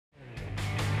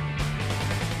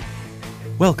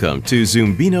Welcome to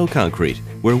Zumbino Concrete,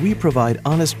 where we provide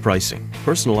honest pricing,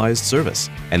 personalized service,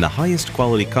 and the highest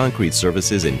quality concrete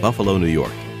services in Buffalo, New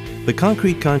York. The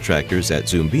concrete contractors at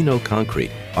Zumbino Concrete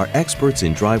are experts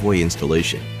in driveway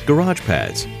installation, garage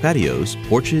pads, patios,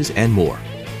 porches, and more.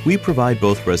 We provide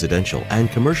both residential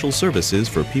and commercial services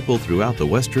for people throughout the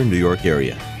Western New York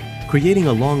area. Creating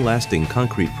a long-lasting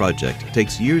concrete project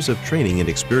takes years of training and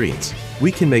experience.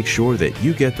 We can make sure that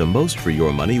you get the most for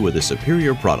your money with a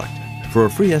superior product. For a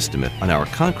free estimate on our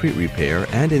concrete repair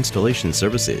and installation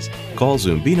services, call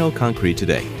Zumbino Concrete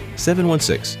today,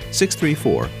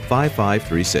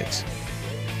 716-634-5536.